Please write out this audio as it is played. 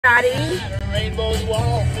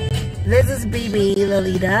This is Bebe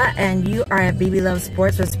Lolita, and you are at Bebe Loves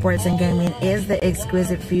Sports, where sports and gaming is the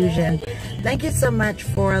exquisite fusion. Thank you so much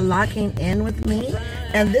for locking in with me.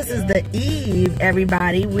 And this is the Eve,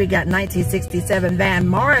 everybody. We got 1967 Van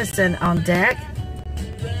Morrison on deck.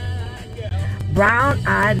 Brown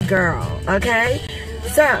Eyed Girl, okay?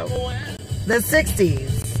 So, the 60s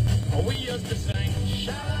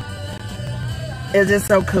is just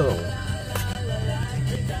so cool.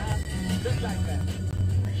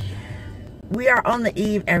 We are on the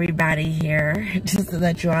eve, everybody, here. Just to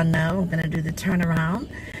let you all know, I'm going to do the turnaround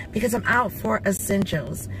because I'm out for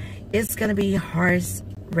essentials. It's going to be horse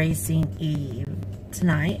racing eve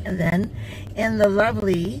tonight. And then in the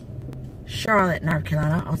lovely Charlotte, North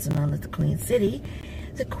Carolina, also known as the Queen City,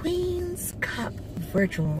 the Queen's Cup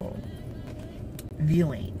virtual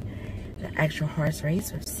viewing. The actual horse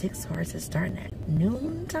race with 6 horses starting at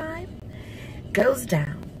noontime goes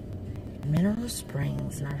down Mineral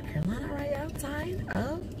Springs, North Carolina, right outside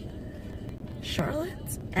of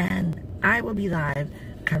Charlotte, and I will be live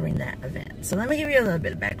covering that event. So let me give you a little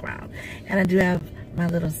bit of background. And I do have my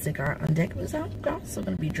little cigar on deck, because I'm also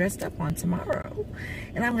going to be dressed up on tomorrow,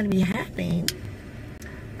 and I'm going to be having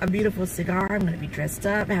a beautiful cigar. I'm going to be dressed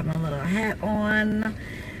up, having a little hat on,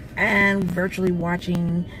 and virtually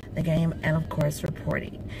watching the game, and of course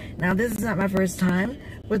reporting. Now, this is not my first time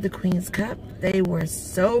with the Queen's Cup. They were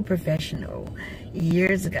so professional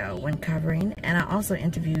years ago when covering, and I also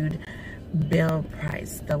interviewed Bill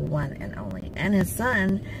Price, the one and only, and his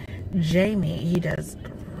son Jamie. He does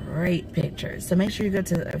great pictures, so make sure you go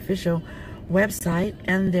to the official website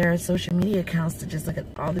and their social media accounts to just look at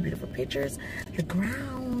all the beautiful pictures, the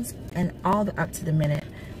grounds, and all the up to the minute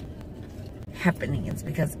happenings,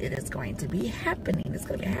 because it is going to be happening. It's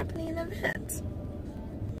going to be a happening event.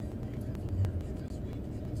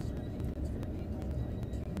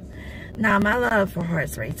 Now, my love for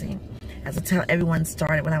horse racing, as I tell everyone,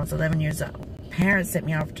 started when I was 11 years old. Parents sent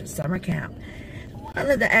me off to summer camp.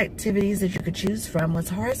 One of the activities that you could choose from was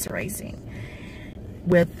horse racing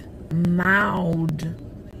with mild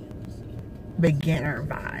beginner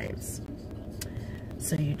vibes.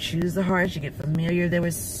 So you choose the horse, you get familiar. They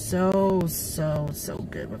were so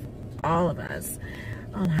good with all of us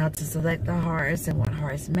on how to select the horse and what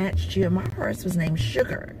horse matched you. And my horse was named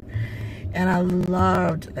Sugar, and I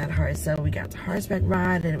loved that horse. So we got to horseback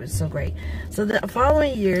ride, and it was so great. So the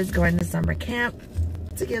following years, going to summer camp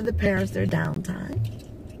to give the parents their downtime,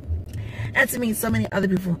 and to meet so many other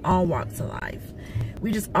people from all walks of life.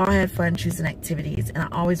 We just all had fun choosing activities, and I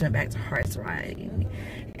always went back to horse riding,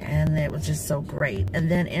 and it was just so great. And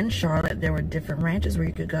then in Charlotte, there were different ranches where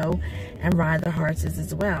you could go and ride the horses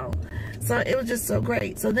as well. So it was just so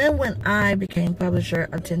great. So then when I became publisher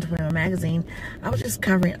of 1021 magazine, I was just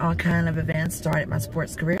covering all kind of events, started my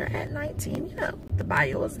sports career at 19. You know, the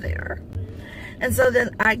bio was there. And so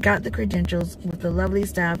then I got the credentials with the lovely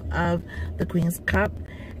staff of the Queen's Cup,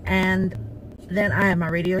 and then I had my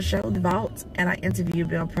radio show, The Vault, and I interviewed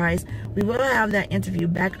Bill Price. We will have that interview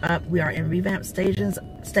back up. We are in revamp stages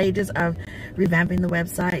of revamping the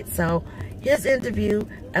website. So his interview,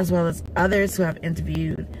 as well as others who have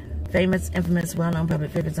interviewed famous, infamous, well-known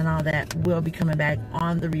public figures and all that, will be coming back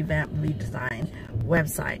on the revamped, redesigned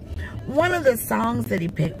website. One of the songs that he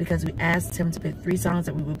picked, because we asked him to pick 3 songs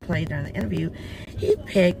that we would play during the interview, he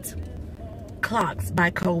picked Clocks by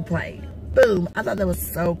Coldplay. Boom. I thought that was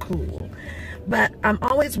so cool. But I'm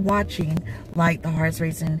always watching like the horse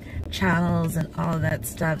racing channels and all of that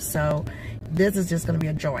stuff, so this is just going to be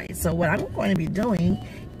a joy. So what I'm going to be doing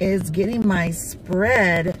is getting my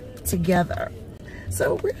spread together.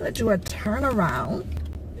 So we're going to do a turnaround,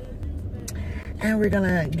 and we're going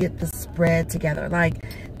to get the spread together. Like,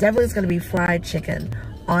 definitely it's going to be fried chicken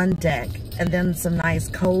on deck, and then some nice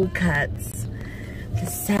cold cuts,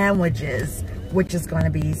 sandwiches, which is going to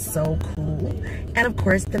be so cool. And of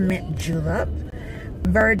course, the mint julep,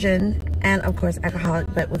 virgin, and of course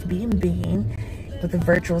alcoholic, but with being with the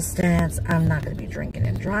virtual stance, I'm not going to be drinking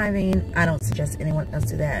and driving. I don't suggest anyone else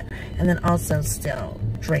do that. And then also still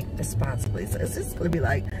drink responsibly. So it's just going to be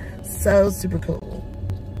like so super cool.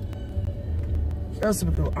 So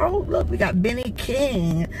super cool. Oh, look, we got Benny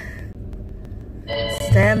King,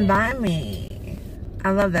 Stand By Me.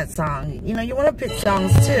 I love that song. You know, you want to pick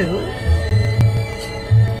songs too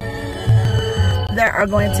that are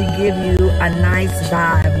going to give you a nice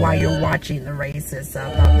vibe while you're watching the races. So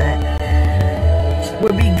I thought that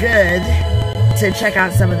would be good to check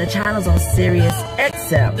out some of the channels on Sirius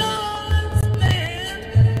XM.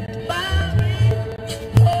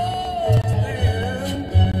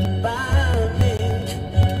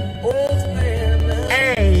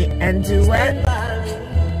 A and do what?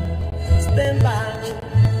 stand by me.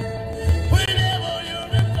 Whenever you're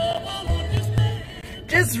in trouble, won't you stand?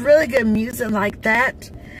 Just really good music like that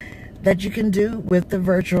you can do with the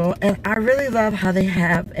virtual. And I really love how they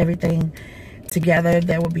have everything together.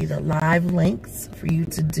 There will be the live links for you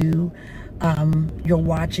to do your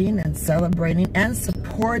watching and celebrating and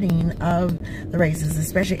supporting of the races,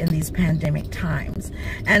 especially in these pandemic times.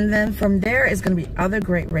 And then from there is going to be other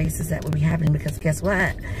great races that will be happening, because guess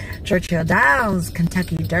what? Churchill Downs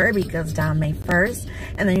Kentucky Derby goes down May 1st,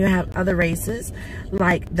 and then you have other races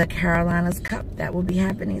like the Carolinas Cup that will be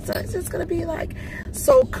happening. So it's just going to be like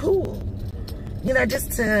so cool, you know,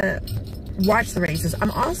 just to watch the races. I'm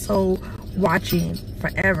also watching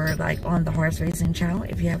forever, like on the horse racing channel.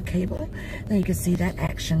 If you have cable, then you can see that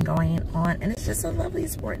action going on, and it's just a lovely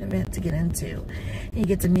sporting event to get into. You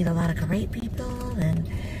get to meet a lot of great people, and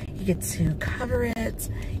you get to cover it,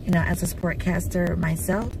 you know, as a sportcaster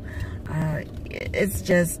myself. It's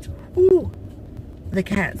just, ooh, the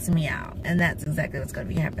cat's meow, and that's exactly what's going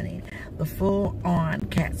to be happening. The full-on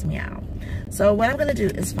cat's meow. So what I'm going to do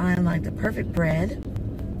is find like the perfect bread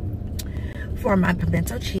for my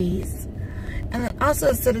pimento cheese. And then also,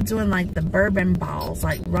 instead of doing like the bourbon balls,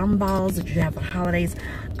 like rum balls that you have for holidays,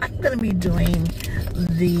 I'm going to be doing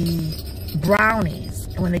the brownies.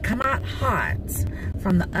 And when they come out hot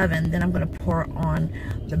from the oven, then I'm going to pour on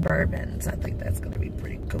the bourbon. So I think that's going to be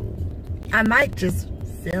pretty cool. I might just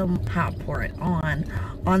film how I pour it on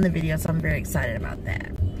the video, so I'm very excited about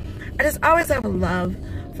that. I just always have a love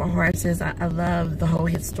for horses. I love the whole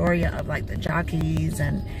historia of like the jockeys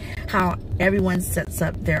and how everyone sets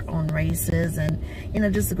up their own races, and you know,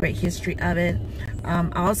 just a great history of it. I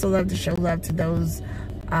also love to show love to those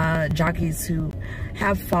jockeys who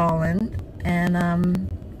have fallen, and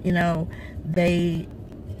you know, they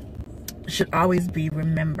should always be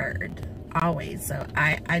remembered, always. So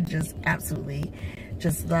I just absolutely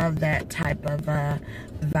just love that type of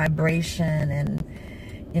vibration, and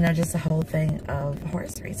you know, just the whole thing of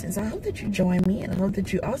horse racing. So I hope that you join me, and I hope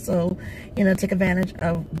that you also, you know, take advantage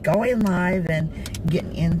of going live and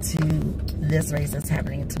getting into this race that's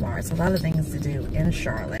happening tomorrow. It's a lot of things to do in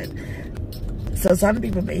Charlotte. So some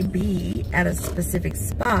people may be at a specific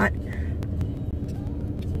spot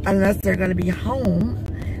unless they're going to be home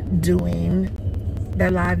doing their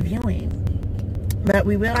live viewing. But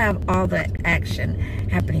we will have all the action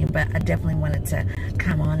happening. But I definitely wanted to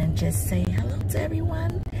come on and just say hello to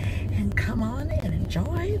everyone, and come on and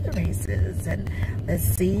enjoy the races, and let's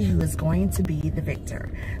see who is going to be the victor.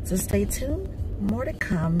 So stay tuned, more to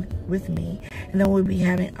come with me, and then we'll be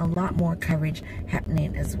having a lot more coverage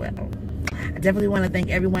happening as well. I definitely want to thank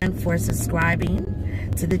everyone for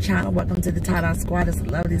subscribing to the channel. Welcome to the Tie-Dye Squad. It's a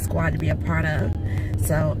lovely squad to be a part of.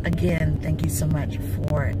 So again, thank you so much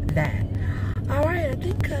for that. All right, I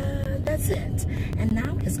think that's it. And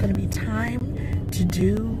now it's going to be time to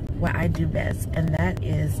do what I do best, and that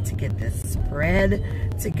is to get this spread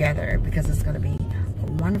together, because it's going to be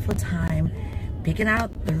a wonderful time picking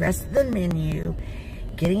out the rest of the menu,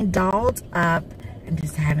 getting dolled up, and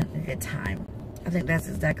just having a good time. I think that's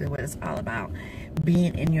exactly what it's all about.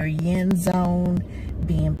 Being in your yin zone,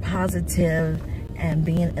 being positive, and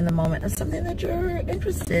being in the moment of something that you're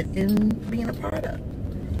interested in being a part of.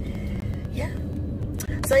 Yeah.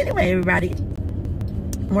 So anyway, everybody,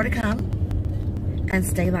 more to come, and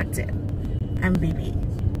stay locked in. I'm Bebe.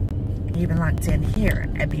 You've been locked in here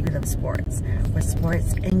at Bebe Loves Sports, where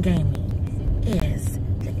sports and gaming is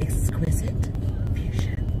the exquisite